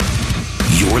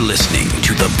listening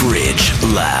to The Bridge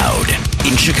Loud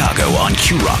in Chicago on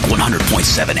Q-Rock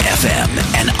 100.7 FM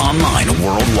and online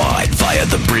worldwide via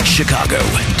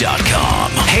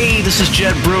thebridgechicago.com. Hey, this is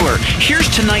Jed Brewer. Here's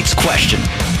tonight's question.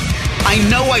 I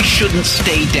know I shouldn't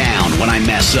stay down when I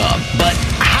mess up, but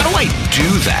how do I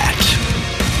do that?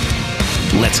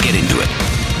 Let's get into it.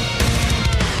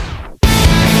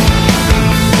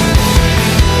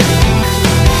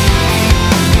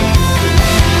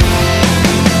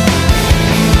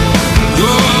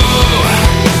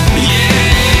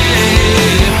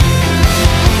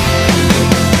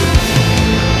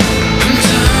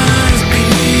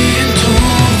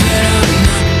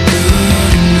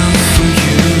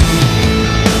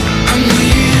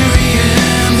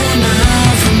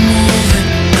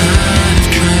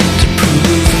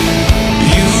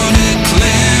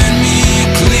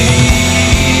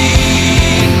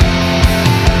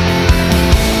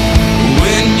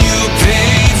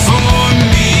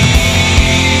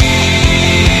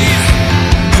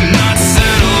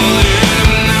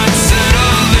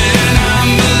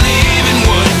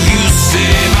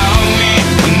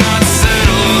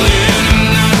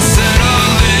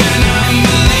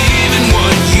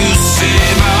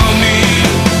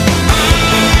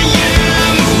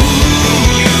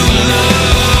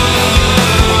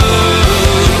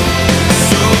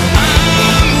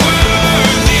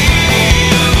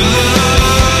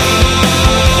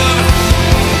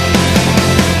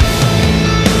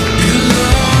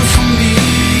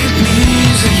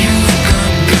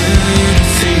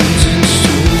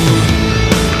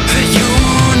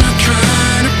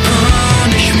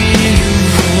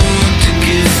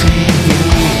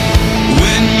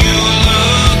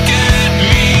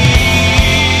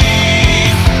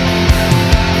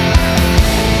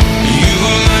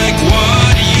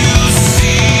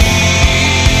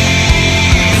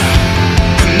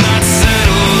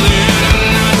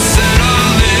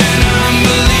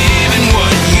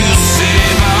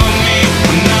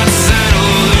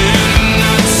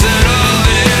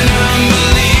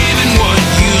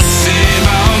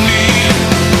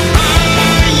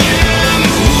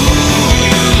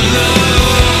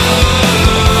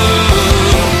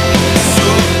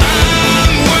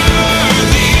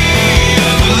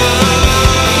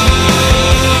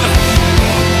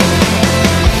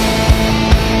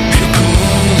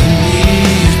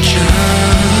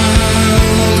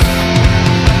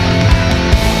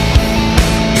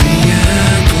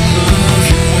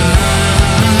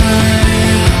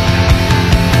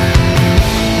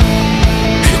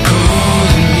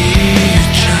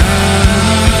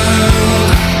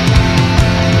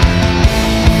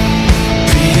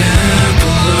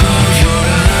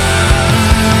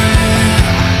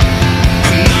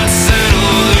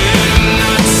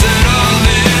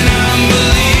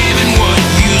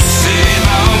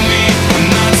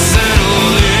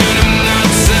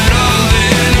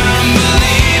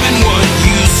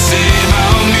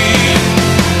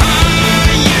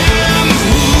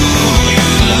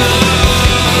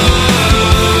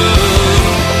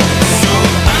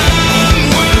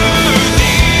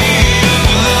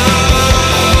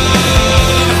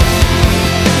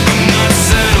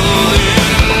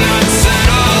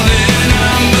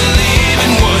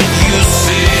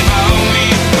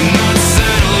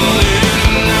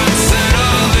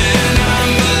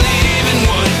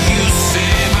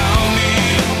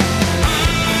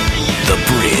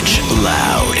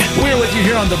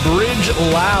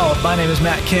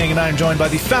 King, and I'm joined by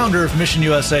the founder of Mission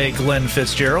USA, Glenn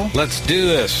Fitzgerald. Let's do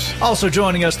this. Also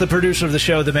joining us, the producer of the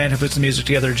show, the man who puts the music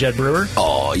together, Jed Brewer.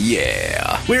 Oh,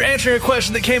 yeah. We're answering a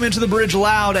question that came into the Bridge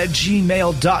Loud at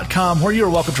gmail.com, where you're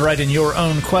welcome to write in your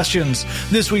own questions.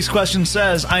 This week's question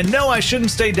says, I know I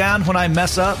shouldn't stay down when I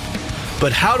mess up,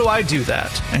 but how do I do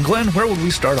that? And Glenn, where would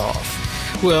we start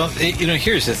off? Well,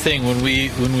 here's the thing. When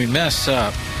we mess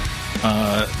up,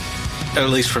 at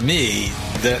least for me,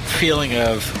 that feeling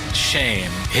of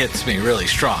shame hits me really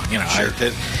strong. Sure.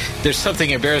 There's something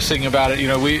embarrassing about it.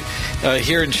 We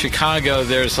here in Chicago,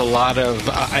 there's a lot of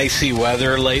icy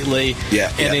weather lately,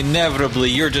 and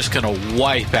inevitably you're just going to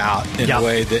wipe out in a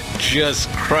way that just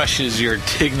crushes your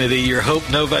dignity. You hope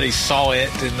nobody saw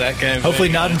it and that kind of Hopefully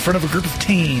thing. not in front of a group of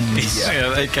teens.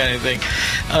 That kind of thing.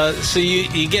 So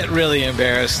you get really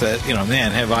embarrassed that,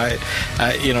 man, have I,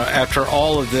 after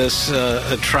all of this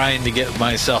trying to get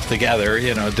myself together,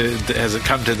 has it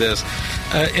come to this?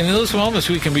 In those moments,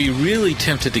 we can be really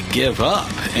tempted to give up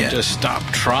and just stop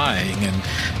trying and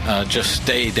just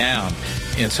stay down.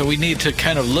 And so we need to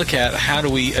kind of look at how do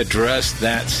we address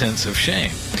that sense of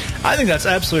shame. I think that's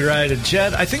absolutely right. And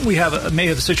Jed, I think we may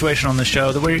have a situation on this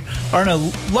show that we are in a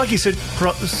lucky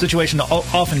situation to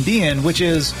often be in, which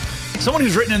is someone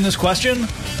who's written in this question,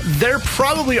 they're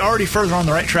probably already further on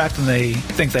the right track than they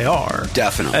think they are.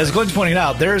 Definitely. As Glenn's pointing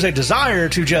out, there is a desire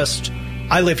to just,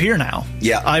 I live here now.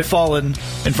 Yeah. I've fallen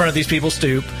in front of these people's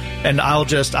stoop, and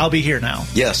I'll be here now.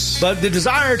 Yes. But the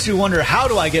desire to wonder, how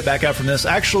do I get back up from this,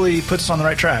 actually puts us on the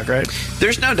right track, right?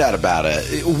 There's no doubt about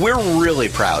it. We're really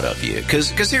proud of you.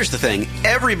 Because here's the thing.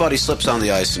 Everybody slips on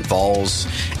the ice and falls.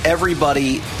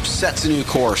 Everybody sets a new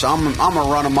course. I'm going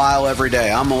to run a mile every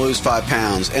day. I'm going to lose 5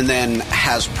 pounds. And then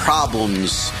has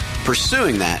problems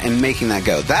pursuing that and making that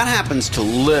go. That happens to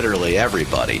literally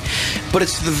everybody. But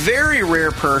it's the very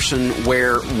rare person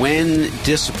where when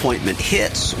disappointment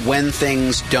hits, when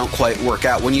things don't quite work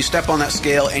out, when you step on that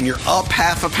scale and you're up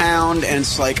half a pound and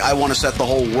it's like, I want to set the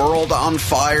whole world on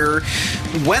fire.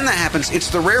 When that happens,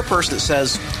 it's the rare person that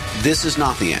says, this is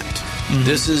not the end. Mm-hmm.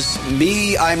 This is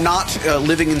me. I'm not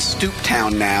living in Stoop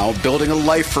Town now, building a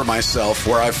life for myself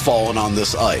where I've fallen on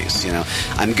this ice. You know,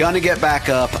 I'm going to get back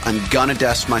up. I'm going to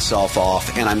dust myself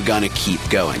off, and I'm going to keep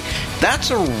going. That's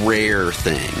a rare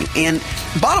thing. And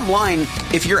bottom line,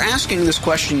 if you're asking this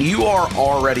question, you are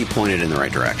already pointed in the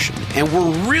right direction. And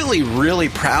we're really, really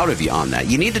proud of you on that.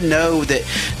 You need to know that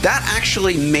that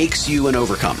actually makes you an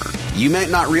overcomer. You may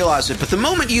not realize it, but the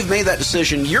moment you've made that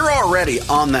decision, you're already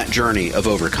on that journey of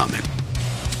overcoming.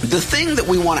 The thing that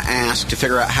we want to ask to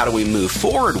figure out how do we move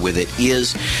forward with it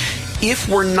is, if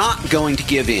we're not going to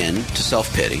give in to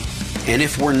self-pity, and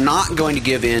if we're not going to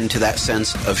give in to that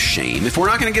sense of shame, if we're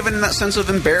not going to give in to that sense of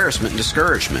embarrassment and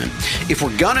discouragement, if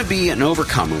we're going to be an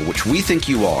overcomer, which we think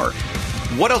you are,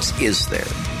 what else is there?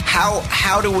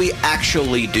 How do we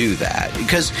actually do that?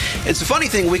 Because it's a funny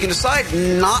thing, we can decide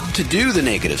not to do the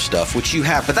negative stuff, which you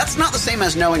have, but that's not the same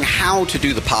as knowing how to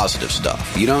do the positive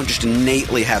stuff. You don't just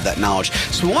innately have that knowledge.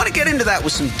 So we want to get into that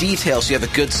with some details so you have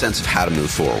a good sense of how to move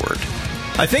forward.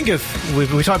 I think if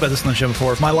we talked about this on the show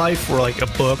before, if my life were like a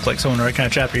book, like someone wrote kind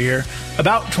of chapter a year,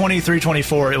 about 23,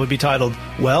 24, it would be titled,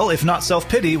 well, if not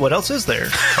self-pity, what else is there?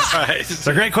 Right. It's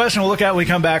a great question. We'll look at when we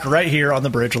come back right here on The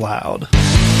Bridge Loud.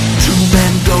 2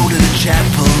 men go to the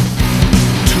chapel,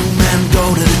 2 men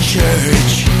go to the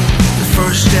church. The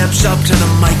first steps up to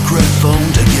the microphone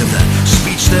to give the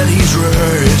speech that he's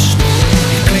rehearsed.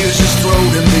 He clears his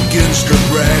throat and begins to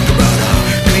brag about how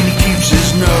clean he keeps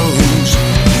his nose.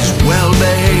 He's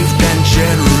well-behaved and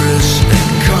generous, then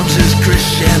comes his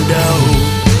crescendo.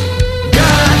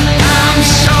 God, I'm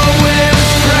so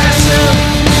impressive,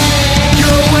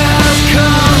 you're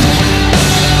welcome.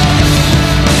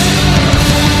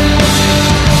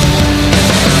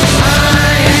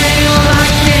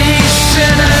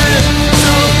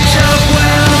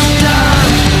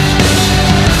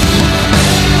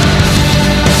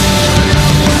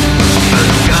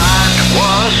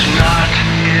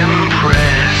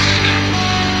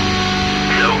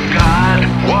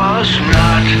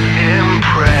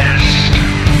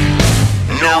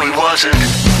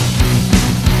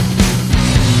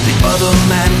 The other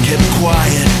man kept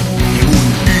quiet, he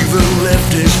wouldn't even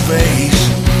lift his face.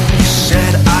 He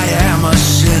said, I am a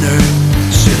sinner,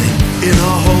 sitting in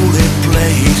a holy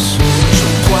place. So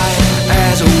quiet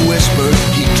as a whisper,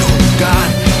 he told God,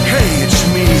 hey, it's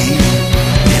me.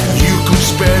 If you could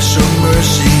spare some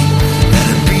mercy,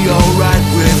 that'd be alright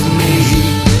with me.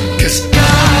 'Cause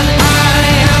God, I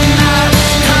am not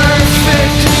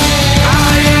perfect,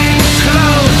 I ain't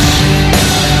close.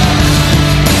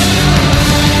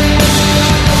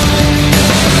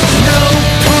 No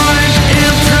point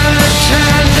in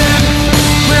pretending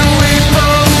when we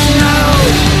both know.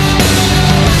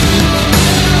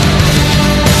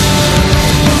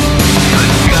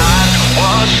 But God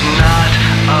was not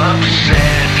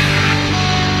upset.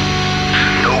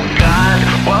 No, God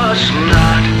was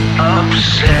not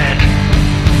upset.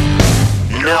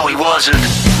 No, he wasn't.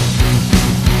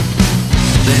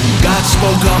 Then God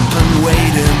spoke up and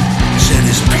weighed him, said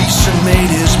his piece and made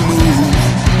his move.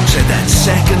 Said that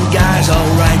second guy's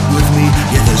alright with me,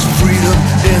 yeah, there's freedom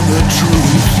in the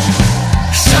truth.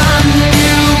 Son,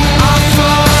 you are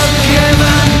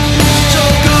forgiven, so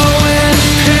go in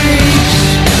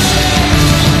peace.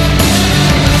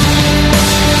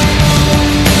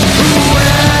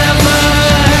 Whoever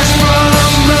asks for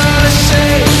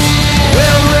mercy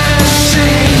will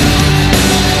receive.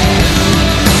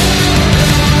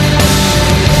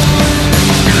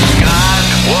 'Cause God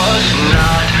was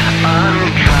not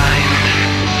unkind.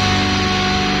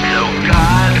 No,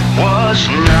 God was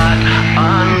not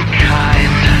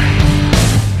unkind.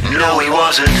 No, he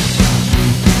wasn't.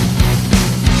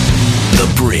 The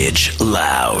Bridge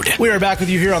Loud. We are back with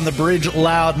you here on the Bridge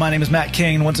Loud. My name is Matt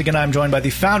King. Once again, I'm joined by the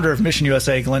founder of Mission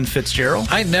USA, Glenn Fitzgerald.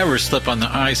 I never slip on the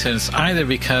ice, and it's either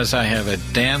because I have a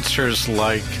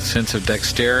dancer's-like sense of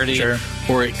dexterity Sure.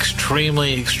 or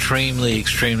extremely, extremely,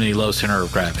 extremely low center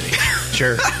of gravity.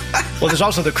 Sure. Well, there's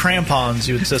also the crampons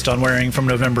you insist on wearing from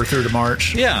November through to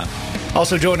March. Yeah.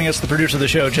 Also joining us, the producer of the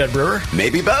show, Jed Brewer.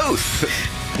 Maybe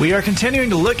both. We are continuing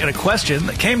to look at a question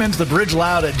that came into the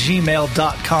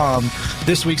bridgeloud@gmail.com.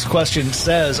 This week's question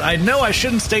says, I know I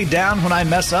shouldn't stay down when I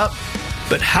mess up,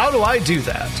 but how do I do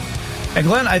that? And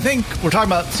Glenn, I think we're talking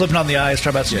about slipping on the ice,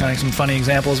 talking about some funny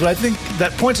examples, but I think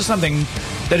that points to something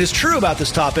that is true about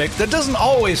this topic that doesn't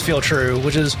always feel true,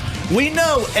 which is we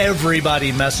know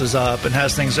everybody messes up and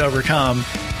has things to overcome,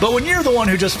 but when you're the one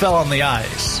who just fell on the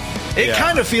ice, it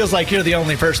kind of feels like you're the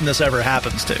only person this ever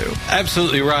happens to.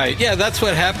 Absolutely right. Yeah, that's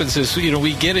what happens is,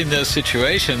 we get in those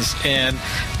situations and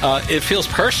it feels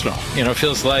personal. It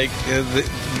feels like,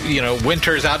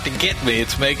 winter's out to get me.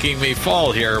 It's making me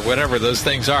fall here, whatever those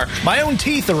things are. My own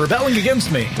teeth are rebelling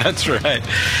against me. That's right.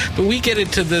 But we get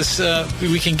into this,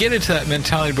 we can get into that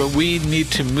mentality, but we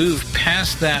need to move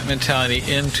past that mentality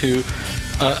into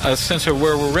a sense of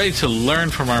where we're ready to learn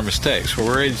from our mistakes.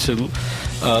 We're ready to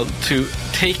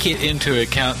take it into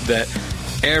account that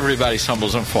everybody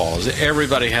stumbles and falls.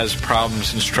 Everybody has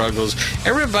problems and struggles.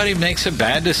 Everybody makes a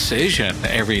bad decision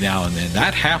every now and then.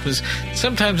 That happens.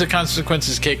 Sometimes the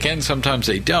consequences kick in, sometimes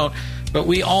they don't. But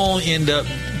we all end up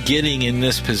getting in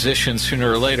this position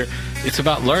sooner or later. It's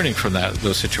about learning from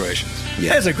those situations.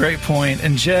 Yeah. That's a great point.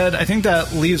 And Jed, I think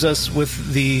that leaves us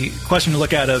with the question to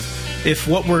look at of if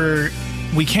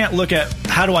we can't look at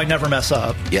how do I never mess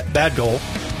up, bad goal.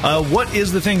 What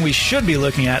is the thing we should be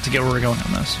looking at to get where we're going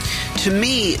on this? To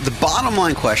me, the bottom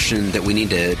line question that we need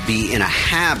to be in a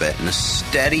habit and a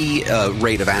steady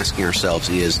rate of asking ourselves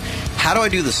is, how do I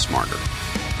do this smarter?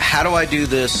 How do I do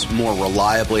this more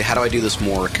reliably? How do I do this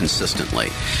more consistently?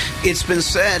 It's been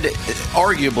said,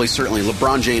 arguably, certainly,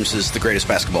 LeBron James is the greatest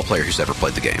basketball player who's ever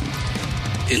played the game.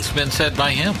 It's been said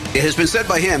by him. It has been said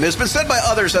by him. It's been said by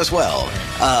others as well.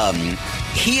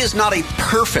 He is not a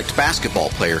perfect basketball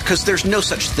player because there's no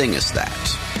such thing as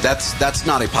that. That's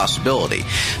not a possibility.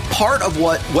 Part of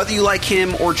whether you like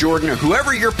him or Jordan or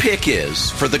whoever your pick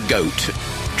is for the GOAT,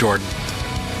 Jordan.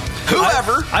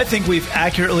 Whoever. I think we've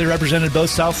accurately represented both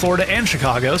South Florida and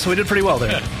Chicago, so we did pretty well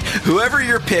there. Whoever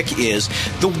your pick is,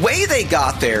 the way they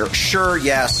got there, sure,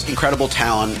 yes, incredible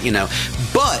talent,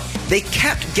 but they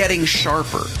kept getting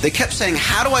sharper. They kept saying,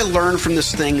 how do I learn from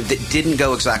this thing that didn't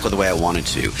go exactly the way I wanted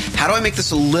to? How do I make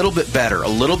this a little bit better, a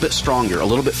little bit stronger, a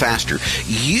little bit faster?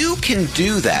 You can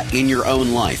do that in your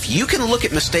own life. You can look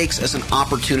at mistakes as an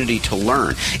opportunity to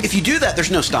learn. If you do that,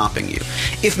 there's no stopping you.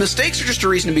 If mistakes are just a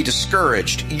reason to be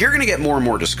discouraged, you're going to get more and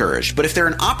more discouraged. But if they're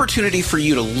an opportunity for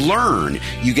you to learn,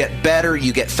 you get better,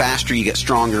 you get faster, you get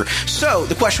stronger. So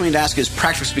the question we need to ask is,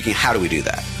 practically speaking, how do we do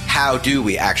that? How do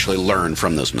we actually learn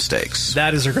from those mistakes?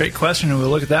 That is a great question, and we'll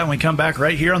look at that when we come back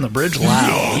right here on the Bridge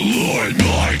Loud. Lord,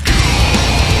 my God.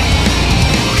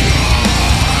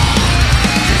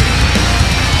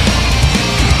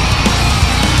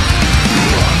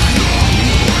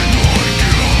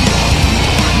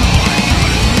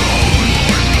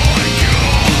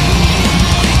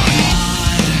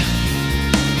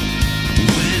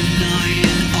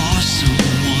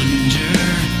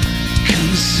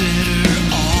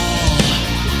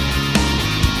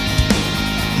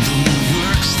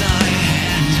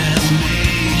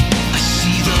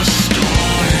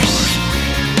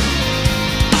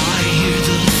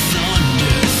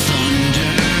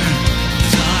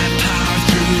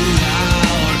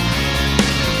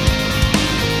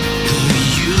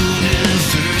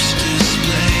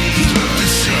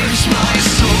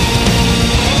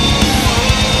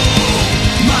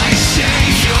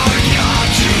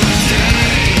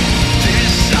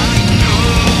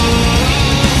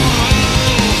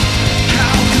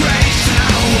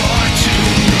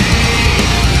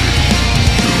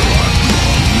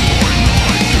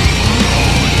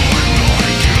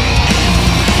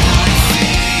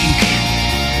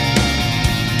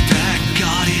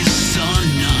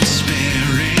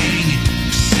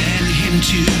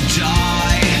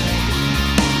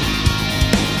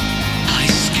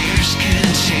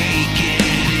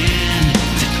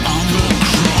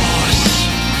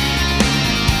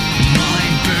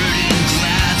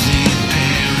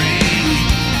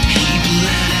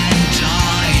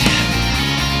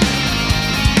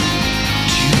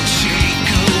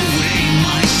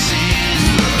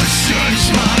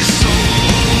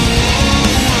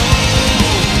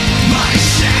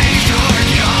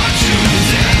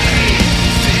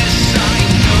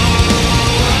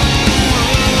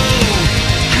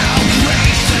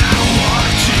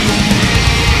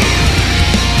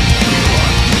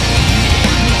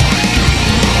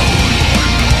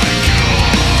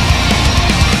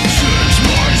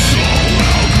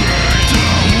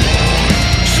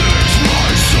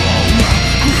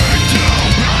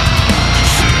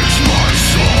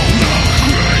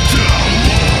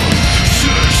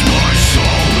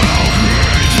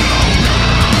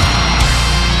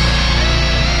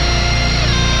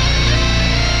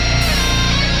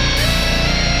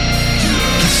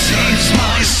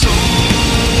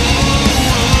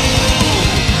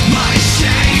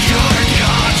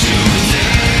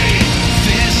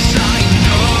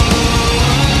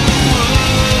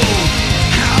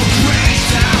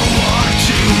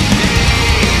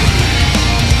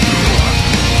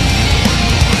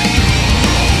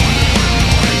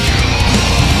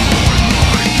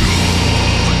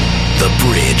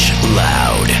 Bridge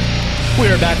Loud. We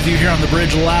are back with you here on The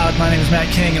Bridge Loud. My name is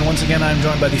Matt King, and once again, I'm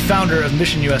joined by the founder of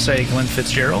Mission USA, Glenn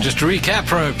Fitzgerald. Just to recap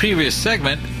from a previous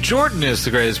segment, Jordan is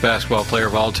the greatest basketball player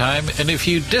of all time, and if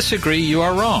you disagree, you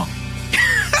are wrong.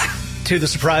 To the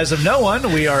surprise of no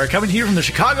one, we are coming to you from the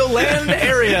Chicagoland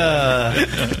area.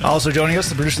 Also joining us,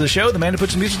 the producer of the show, the man who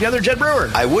puts the music together, Jed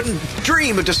Brewer. I wouldn't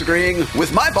dream of disagreeing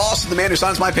with my boss and the man who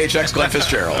signs my paychecks, Glenn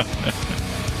Fitzgerald.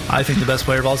 I think the best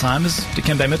player of all time is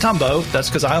Dikembe Mutombo. That's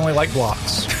because I only like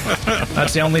blocks.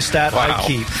 That's the only stat I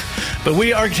keep. But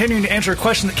we are continuing to answer a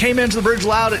question that came into the Bridge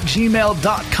Loud at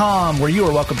gmail.com, where you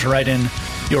are welcome to write in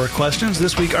your questions.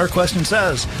 This week, our question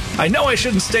says, I know I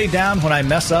shouldn't stay down when I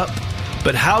mess up,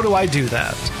 but how do I do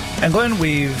that? And Glenn,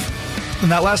 in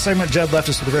that last segment, Jed left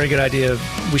us with a very good idea.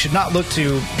 We should not look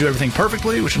to do everything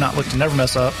perfectly. We should not look to never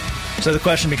mess up. So the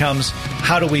question becomes,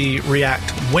 how do we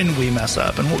react when we mess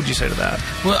up? And what would you say to that?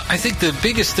 Well, I think the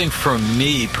biggest thing for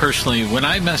me personally, when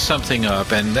I mess something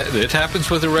up, and it happens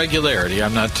with irregularity,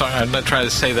 I'm not trying to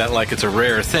say that like it's a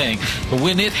rare thing, but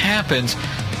when it happens,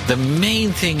 the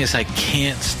main thing is I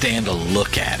can't stand to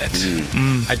look at it.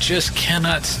 I just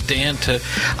cannot stand to...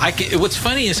 What's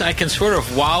funny is I can sort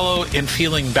of wallow in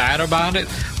feeling bad about it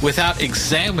without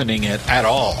examining it at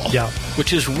all. Yeah.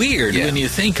 Which is weird when you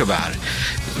think about it.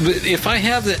 But if I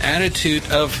have the attitude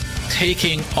of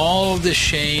taking all of the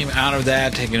shame out of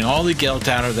that, taking all the guilt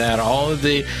out of that, all of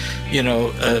the,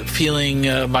 feeling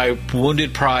my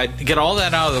wounded pride, get all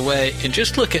that out of the way and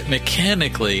just look at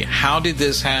mechanically, how did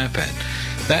this happen?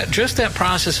 That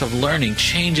process of learning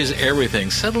changes everything.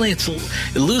 Suddenly it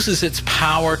loses its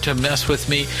power to mess with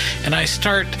me, and I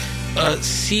start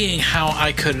seeing how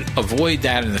I could avoid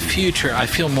that in the future. I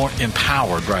feel more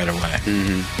empowered right away. I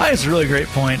think it's a really great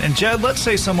point. And Jed, let's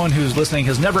say someone who's listening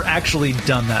has never actually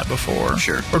done that before.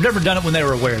 Sure. Or never done it when they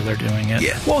were aware they're doing it.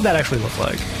 Yeah. What would that actually look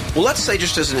like? Well, let's say,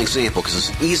 just as an example, because it's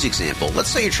an easy example, let's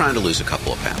say you're trying to lose a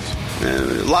couple of pounds.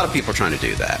 A lot of people are trying to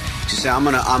do that. You say, I'm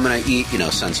gonna eat,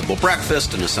 a sensible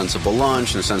breakfast and a sensible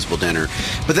lunch and a sensible dinner.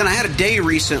 But then I had a day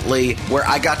recently where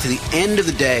I got to the end of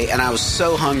the day and I was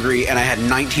so hungry and I had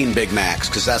 19 Big Macs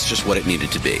because that's just what it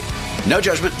needed to be. No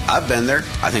judgment. I've been there.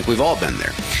 I think we've all been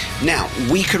there. Now,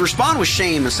 we could respond with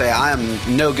shame and say, I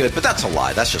am no good, but that's a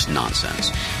lie. That's just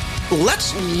nonsense.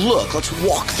 Let's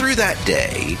walk through that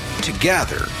day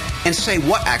together and say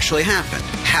what actually happened.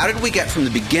 How did we get from the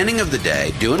beginning of the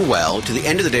day, doing well, to the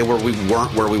end of the day where we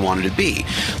weren't where we wanted to be?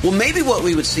 Well, maybe what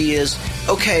we would see is,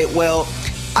 okay, well,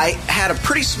 I had a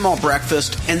pretty small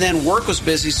breakfast, and then work was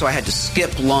busy, so I had to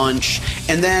skip lunch,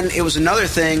 and then it was another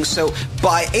thing. So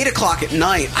by 8 o'clock at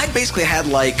night, I basically had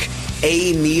like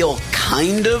a meal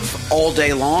kind of all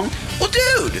day long. Well,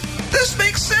 dude, this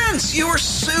makes sense. You were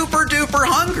super duper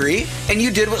hungry, and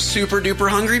you did what super duper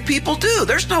hungry people do.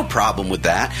 There's no problem with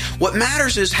that. What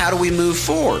matters is, how do we move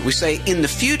forward? We say, in the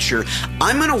future,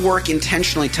 I'm going to work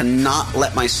intentionally to not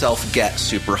let myself get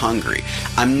super hungry.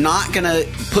 I'm not going to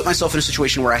put myself in a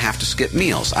situation where I have to skip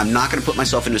meals. I'm not going to put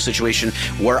myself in a situation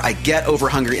where I get over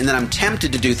hungry and then I'm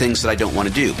tempted to do things that I don't want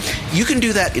to do. You can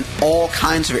do that in all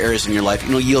kinds of areas in your life,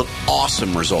 and it'll yield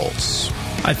awesome results.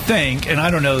 I think, and I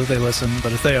don't know that they listen,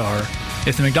 but if they are,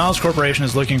 if the McDonald's Corporation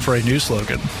is looking for a new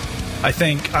slogan, I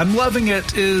think I'm loving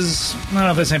it is, I don't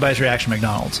know if it's anybody's reaction to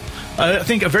McDonald's. I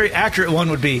think a very accurate one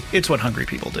would be, it's what hungry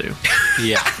people do.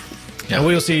 Yeah. And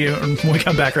we'll see you when we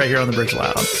come back right here on The Bridge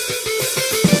Loud. Take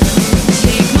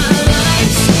my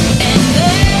life and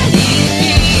let it be.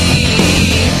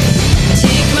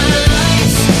 Take my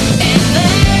life and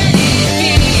let it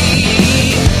be.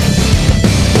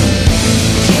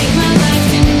 Take my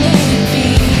life and let it be.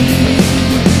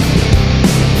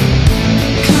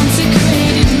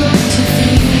 Consecrated, Lord, to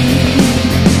thee.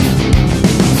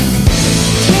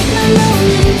 Take my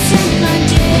moments and my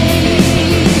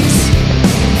days.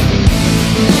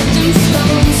 Let them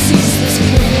flow in ceaseless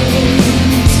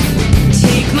praise.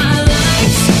 Take my life.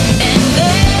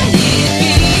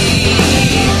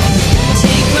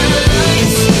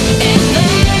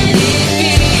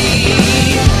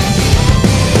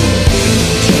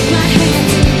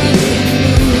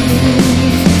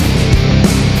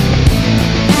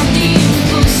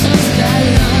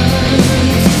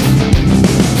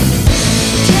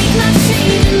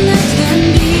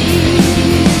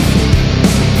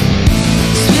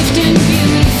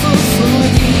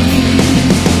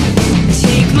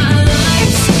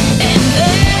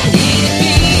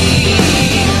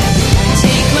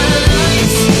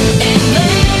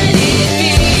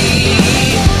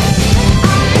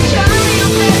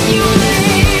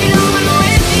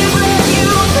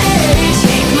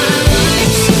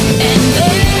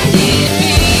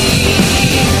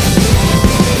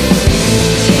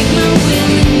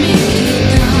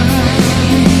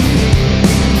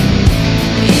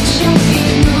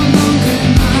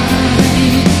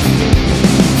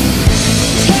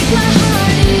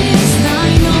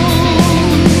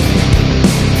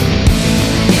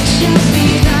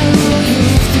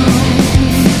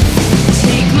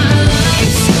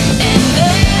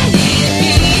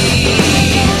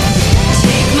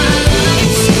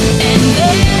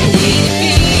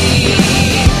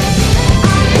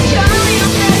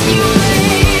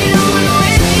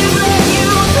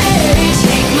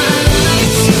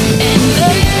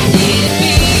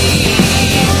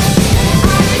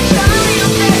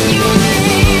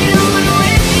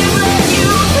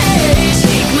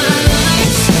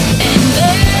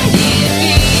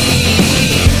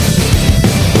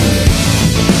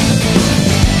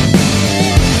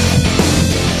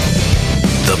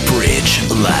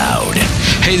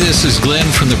 this is Glenn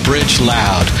from the Bridge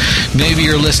Loud. Maybe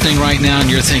you're listening right now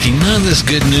and you're thinking, none of this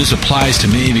good news applies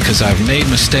to me because I've made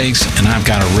mistakes and I've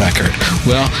got a record.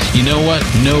 Well, you know what?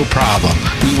 No problem.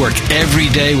 We work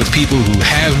every day with people who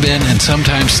have been and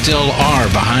sometimes still are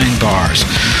behind bars.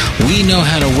 We know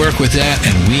how to work with that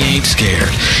and we ain't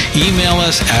scared. Email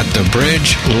us at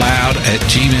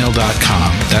thebridgeloud@gmail.com.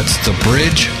 That's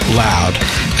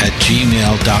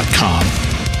thebridgeloud@gmail.com.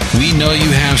 We know you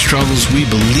have struggles. We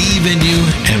believe in you,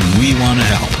 and we want to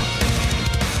help.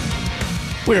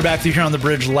 We're back with you here on The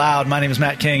Bridge Loud. My name is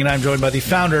Matt King, and I'm joined by the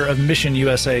founder of Mission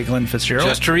USA, Glenn Fitzgerald.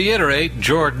 Just to reiterate,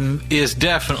 Jordan is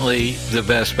definitely the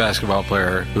best basketball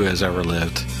player who has ever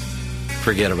lived.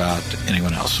 Forget about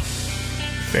anyone else.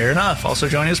 Fair enough. Also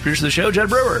joining us, producer of the show, Jed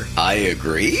Brewer. I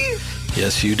agree.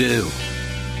 Yes, you do.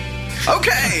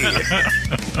 Okay.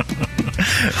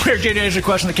 We're getting to answer a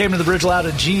question that came to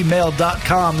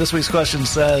thebridgeloud@gmail.com. This week's question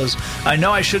says, I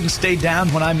know I shouldn't stay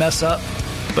down when I mess up,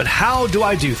 but how do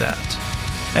I do that?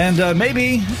 And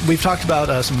maybe we've talked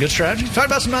about some good strategies. Talked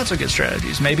about some not so good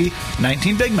strategies. Maybe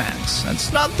 19 Big Macs.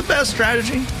 That's not the best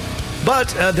strategy, but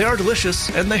they are delicious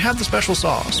and they have the special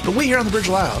sauce. But we here on The Bridge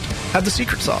Loud have the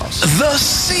secret sauce. The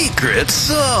secret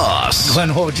sauce.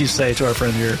 Glenn, what would you say to our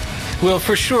friend here? Well,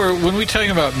 for sure, when we're talking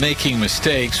about making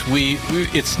mistakes,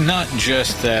 it's not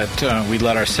just that we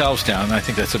let ourselves down. I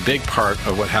think that's a big part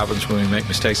of what happens when we make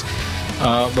mistakes.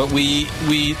 But we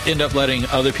end up letting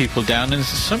other people down, and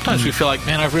sometimes we feel like,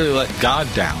 man, I've really let God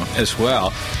down as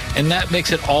well. And that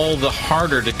makes it all the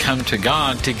harder to come to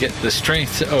God to get the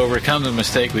strength to overcome the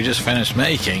mistake we just finished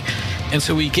making. And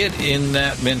so we get in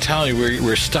that mentality where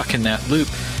we're stuck in that loop.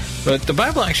 But the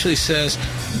Bible actually says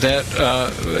that,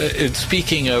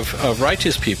 speaking of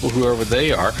righteous people, whoever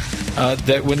they are,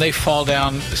 that when they fall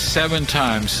down 7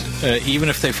 times, even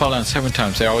if they fall down 7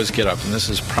 times, they always get up. And this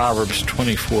is Proverbs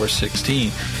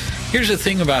 24:16. Here's the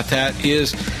thing about that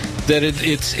is that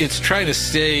it's trying to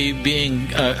say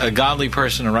being a godly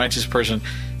person, a righteous person,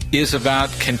 is about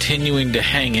continuing to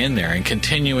hang in there and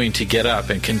continuing to get up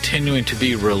and continuing to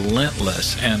be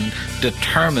relentless and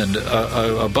determined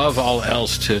above all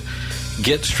else to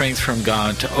get strength from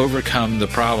God to overcome the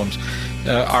problems.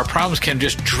 Our problems can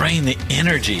just drain the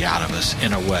energy out of us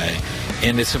in a way,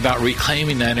 and it's about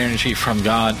reclaiming that energy from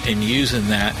God and using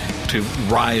that to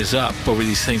rise up over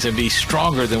these things and be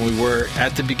stronger than we were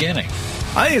at the beginning.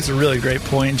 I think it's a really great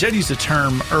point. Jed used a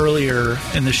term earlier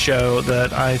in the show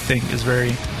that I think is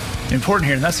very important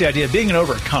here, and that's the idea of being an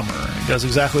overcomer. It goes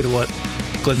exactly to what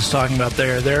Glenn's talking about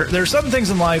there. There are some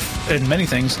things in life, and many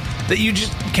things, that you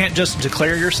just can't just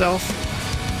declare yourself.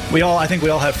 I think we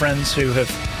all have friends who have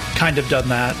kind of done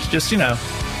that. Just,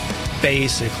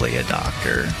 basically a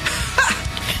doctor.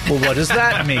 Well, what does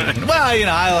that mean? Well,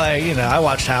 I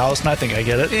watched House, and I think I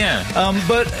get it. Yeah.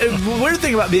 But the weird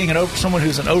thing about being someone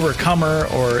who's an overcomer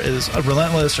or is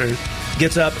relentless or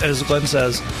gets up, as Glenn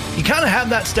says, you kind of have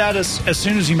that status as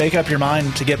soon as you make up your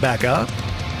mind to get back up.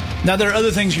 Now, there are other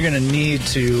things you're going to need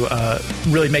to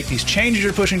really make these changes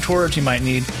you're pushing towards. You might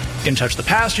need to get in touch with the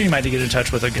pastor. You might need to get in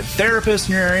touch with a good therapist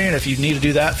in your area. And if you need to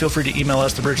do that, feel free to email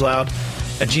us,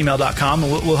 thebridgeloud@gmail.com,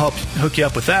 and we'll help hook you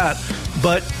up with that.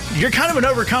 But you're kind of an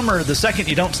overcomer the second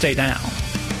you don't stay down.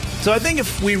 So I think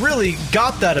if we really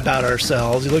got that about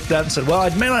ourselves, you looked at that and said, well, I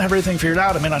may not have everything figured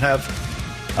out. I may not have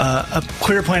a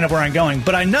clear plan of where I'm going,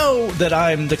 but I know that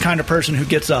I'm the kind of person who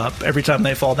gets up every time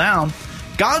they fall down.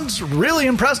 God's really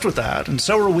impressed with that, and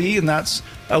so are we, and that's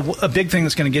a big thing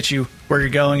that's going to get you where you're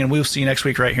going, and we'll see you next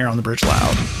week right here on The Bridge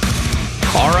Loud.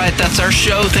 All right, that's our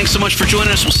show. Thanks so much for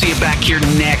joining us. We'll see you back here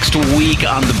next week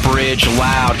on The Bridge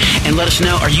Loud. And let us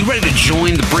know, are you ready to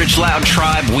join the Bridge Loud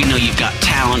tribe? We know you've got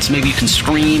talents. Maybe you can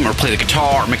scream or play the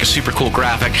guitar or make a super cool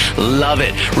graphic. Love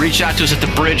it. Reach out to us at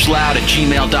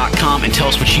thebridgeloud@gmail.com and tell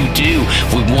us what you do.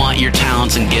 We want your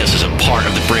talents and gifts as a part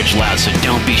of The Bridge Loud, so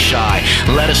don't be shy.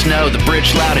 Let us know,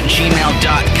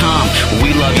 thebridgeloud@gmail.com.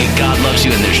 We love you, God loves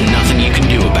you, and there's nothing you can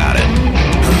do about it.